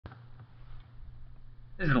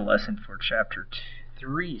This is a lesson for Chapter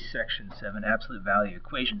 3, Section 7, Absolute Value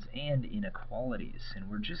Equations and Inequalities.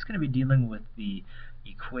 And we're just going to be dealing with the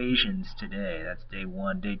equations today. That's day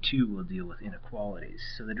 1. Day 2, we'll deal with inequalities.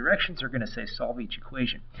 So the directions are going to say solve each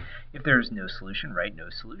equation. If there is no solution, write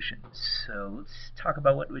no solution. So let's talk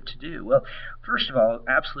about what to do. Well, first of all,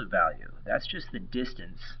 absolute value. That's just the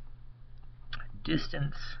distance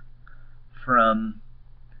from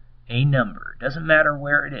a number. Doesn't matter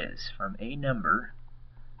where it is, from a number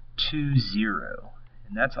to 0,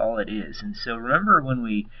 and that's all it is. And so remember, when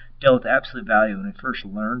we dealt with absolute value, when we first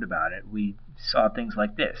learned about it, we saw things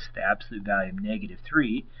like this. The absolute value of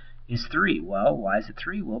 -3 is 3. Well, why is it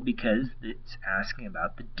 3? Well, because it's asking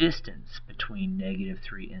about the distance between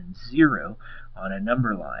 -3 and 0 on a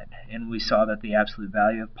number line. And we saw that the absolute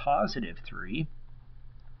value of +3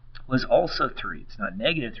 was also 3. It's not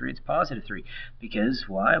 -3, it's +3. Because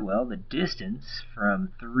why? Well, the distance from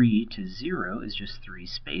 3 to 0 is just 3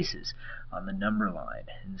 spaces on the number line.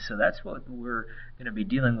 And so that's what we're going to be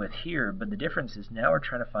dealing with here. But the difference is now we're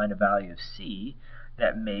trying to find a value of c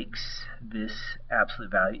that makes this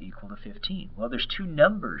absolute value equal to 15. Well, there's two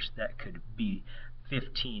numbers that could be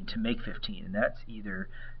 15 to make 15, and that's either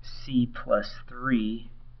c plus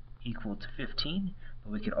 3 equal to 15,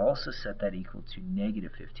 but we could also set that equal to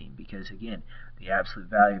 -15, because again, the absolute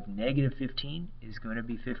value of -15 is going to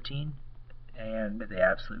be 15, and the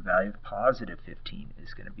absolute value of +15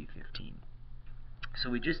 is going to be 15.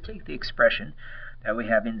 So we just take the expression that we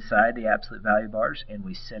have inside the absolute value bars and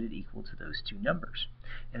we set it equal to those two numbers.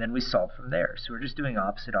 And then we solve from there. So we're just doing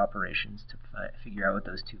opposite operations to figure out what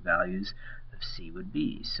those two values of c would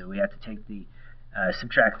be. So we have to take the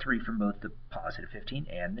subtract 3 from both the +15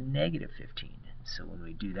 and the -15. So when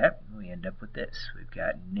we do that, we end up with this. We've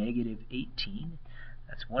got -18.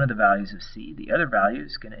 That's one of the values of c. The other value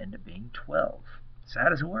is going to end up being 12. So how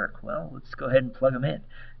does it work? Well, let's go ahead and plug them in.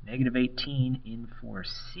 -18 in for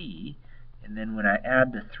c, and then when I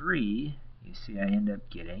add the 3, you see I end up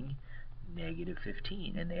getting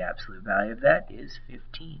 -15, and the absolute value of that is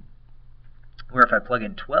 15. Where if I plug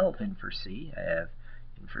in 12 in for c, I have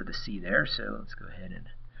for the c there, so let's go ahead and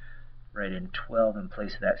write in 12 in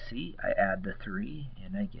place of that c. I add the 3,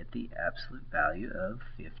 and I get the absolute value of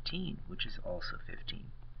 15, which is also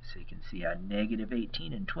 15. So you can see how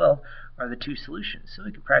 -18 and 12 are the two solutions. So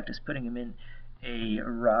we can practice putting them in a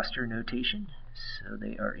roster notation, so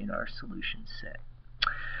they are in our solution set.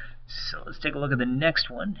 So let's take a look at the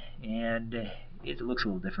next one, and it looks a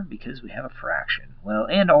little different because we have a fraction. Well,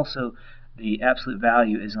 and also the absolute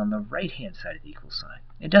value is on the right-hand side of the equal sign.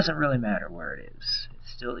 It doesn't really matter where it is. It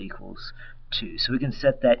still equals 2. So we can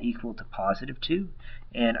set that equal to +2,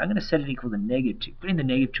 and I'm going to set it equal to -2. Putting the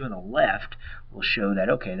 -2 on the left will show that,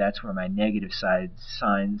 okay, that's where my negative side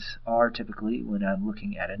signs are typically when I'm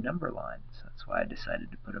looking at a number line. So that's why I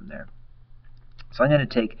decided to put them there. So I'm going to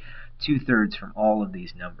take 2/3 from all of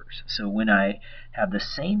these numbers. So when I have the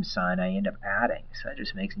same sign, I end up adding. So that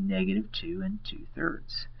just makes -2 and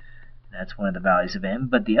 2/3. That's one of the values of m,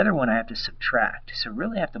 but the other one I have to subtract. So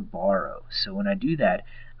really I have to borrow. So when I do that,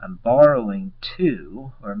 I'm borrowing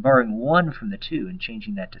 2, or I'm borrowing 1 from the 2 and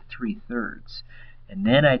changing that to 3/3. And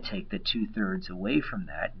then I take the 2/3 away from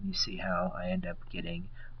that, and you see how I end up getting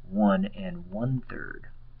 1 and 1/3.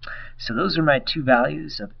 So those are my two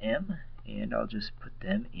values of m, and I'll just put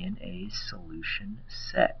them in a solution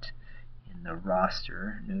set in the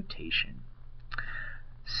roster notation.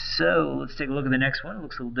 So let's take a look at the next one. It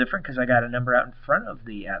looks a little different because I got a number out in front of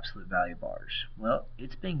the absolute value bars. Well,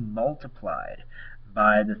 it's being multiplied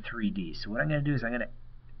by the 3d. So what I'm going to do is I'm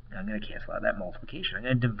going to cancel out that multiplication. I'm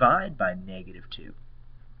going to divide by -2.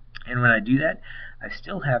 And when I do that, I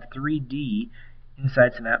still have 3d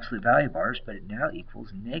inside some absolute value bars, but it now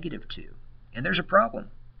equals -2. And there's a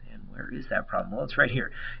problem. And where is that problem? Well, it's right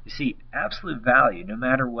here. You see, absolute value, no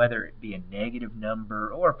matter whether it be a negative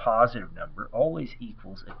number or a positive number, always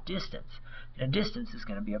equals a distance. And a distance is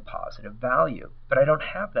going to be a positive value. But I don't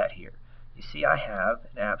have that here. You see, I have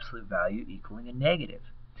an absolute value equaling a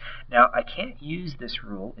negative. Now, I can't use this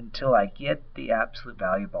rule until I get the absolute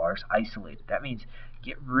value bars isolated. That means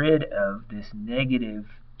get rid of this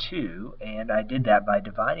 -2, and I did that by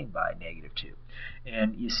dividing by -2.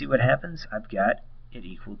 And you see what happens? I've got it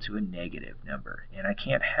equal to a negative number, and I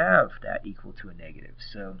can't have that equal to a negative.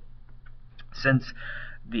 So since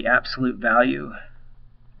the absolute value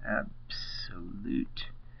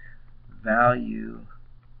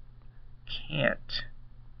can't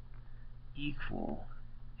equal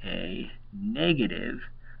a negative,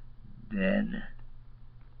 then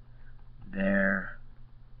there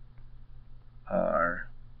are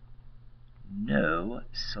no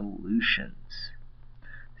solutions.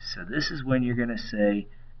 So this is when you're going to say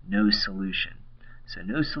no solution. So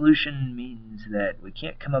no solution means that we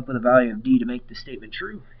can't come up with a value of d to make the statement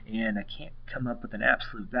true, and I can't come up with an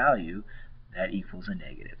absolute value that equals a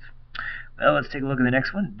negative. Well, let's take a look at the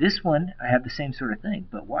next one. This one, I have the same sort of thing,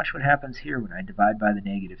 but watch what happens here when I divide by the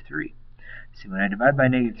negative 3. See, when I divide by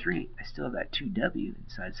negative 3, I still have that 2w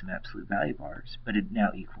inside some absolute value bars, but it now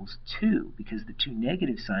equals 2 because the two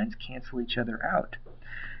negative signs cancel each other out.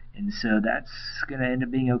 And so that's going to end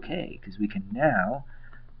up being okay because we can now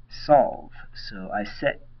solve. So I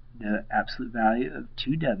set the absolute value of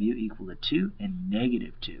 2w equal to 2 and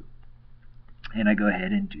negative 2. And I go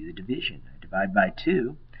ahead and do the division. I divide by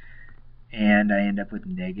 2, and I end up with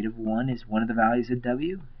negative 1 is one of the values of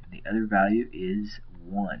w, and the other value is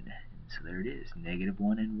 1. And so there it is, negative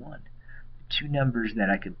 1 and 1. Two numbers that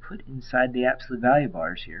I could put inside the absolute value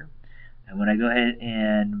bars here. And when I go ahead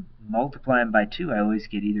and multiply them by 2, I always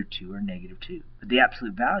get either 2 or negative 2. But the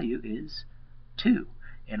absolute value is 2.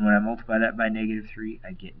 And when I multiply that by negative 3,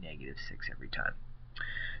 I get negative 6 every time.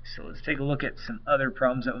 So let's take a look at some other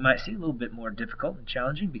problems that we might see a little bit more difficult and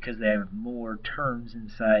challenging because they have more terms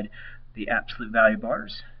inside the absolute value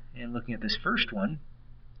bars. And looking at this first one,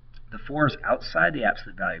 the 4 is outside the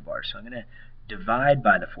absolute value bar, so I'm going to divide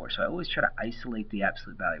by the 4. So I always try to isolate the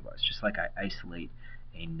absolute value bars, just like I isolate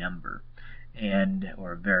a number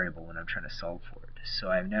or a variable when I'm trying to solve for it. So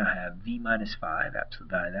I now have v minus 5, absolute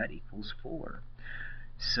value of that equals 4.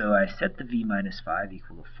 So I set the v minus 5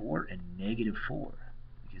 equal to 4 and negative 4,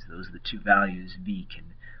 because those are the two values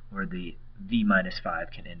where the v minus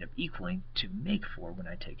 5 can end up equaling to make 4 when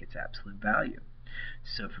I take its absolute value.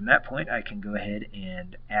 So from that point, I can go ahead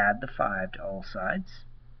and add the 5 to all sides,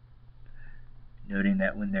 noting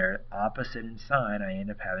that when they're opposite in sign, I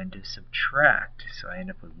end up having to subtract. So I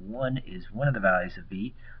end up with 1 is one of the values of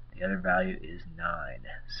v, the other value is 9.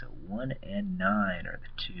 So 1 and 9 are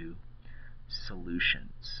the two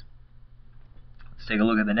solutions. Let's take a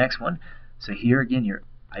look at the next one. So here again, you're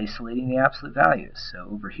isolating the absolute values. So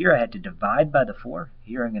over here I had to divide by the 4.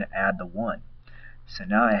 Here I'm going to add the 1. So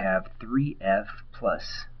now I have 3f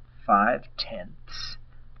plus 5/10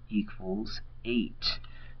 equals 8.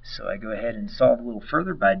 So I go ahead and solve a little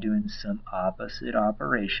further by doing some opposite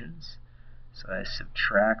operations. So I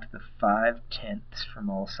subtract the 5/10 from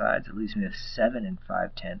all sides. It leaves me with 7 and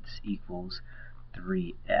 5/10 equals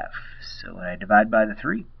 3f. So when I divide by the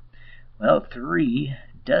 3, well, 3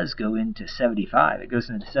 does go into 75. It goes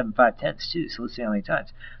into 7 5/10 too. So let's see how many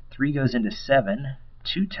times. 3 goes into 7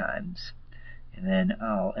 2 times, and then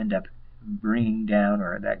I'll end up bringing down,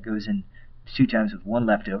 or that goes in 2 times with 1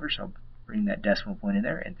 left over, so I'll bring that decimal point in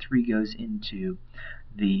there, and 3 goes into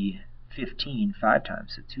the 15 5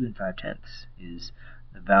 times, so 2 and 5/10 is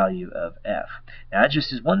the value of f. Now that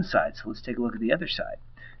just is one side, so let's take a look at the other side.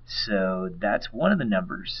 So that's one of the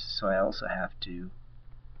numbers, so I also have to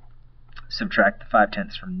subtract the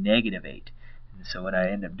 5/10 from negative 8. And so when I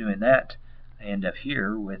end up doing that, I end up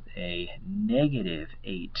here with a negative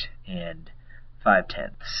 8 and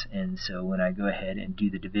 5/10. And so when I go ahead and do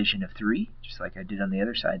the division of 3, just like I did on the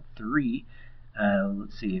other side, 3,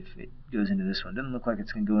 let's see if it goes into this one. Doesn't look like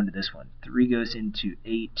it's going to go into this one. 3 goes into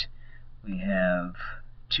 8. We have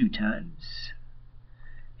 2 times.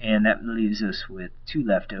 And that leaves us with 2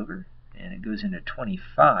 left over. And it goes into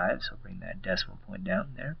 25, so I'll bring that decimal point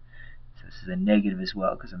down there. So this is a negative as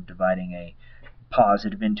well because I'm dividing a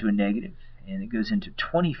positive into a negative. And it goes into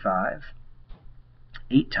 25.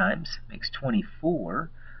 8 times makes 24.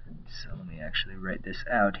 So let me actually write this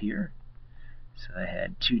out here. So I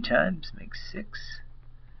had 2 times makes 6.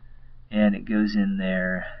 And it goes in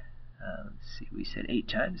there, let's see, we said 8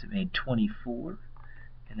 times, it made 24.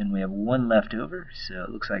 And then we have 1 left over, so it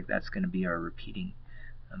looks like that's going to be our repeating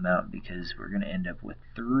amount because we're going to end up with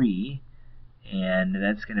 3. And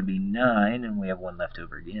that's going to be 9, and we have 1 left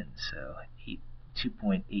over again, so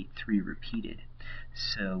 2.83 repeated.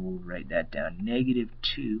 So we'll write that down. Negative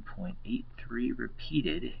 2.83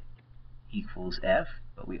 repeated equals f,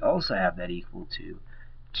 but we also have that equal to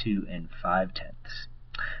 2 and 5/10.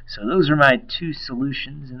 So those are my two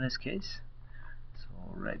solutions in this case. So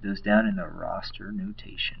we'll write those down in the roster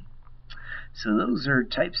notation. So those are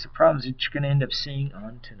types of problems that you're going to end up seeing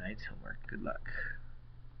on tonight's homework. Good luck.